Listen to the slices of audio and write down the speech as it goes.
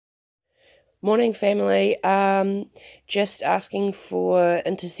Morning, family. Just asking for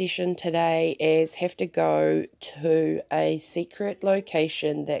intercession today as have to go to a secret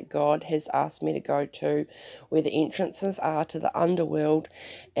location that God has asked me to go to where the entrances are to the underworld,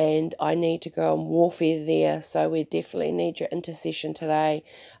 and I need to go and warfare there, so we definitely need your intercession today.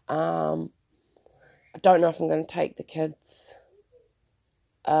 I don't know if I'm going to take the kids.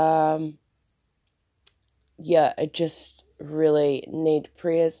 I just really need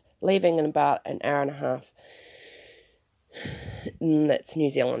prayers. Leaving in about an hour and a half. That's New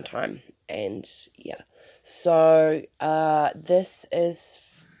Zealand time. And yeah. So this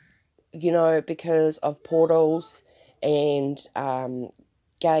is, because of portals and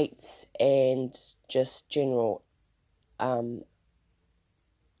gates and just general, what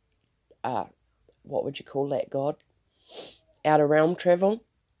would you call that, God? Outer realm travel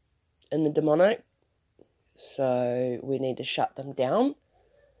in the demonic. So we need to shut them down,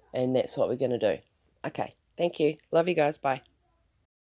 and that's what we're going to do. Okay, thank you. Love you guys. Bye.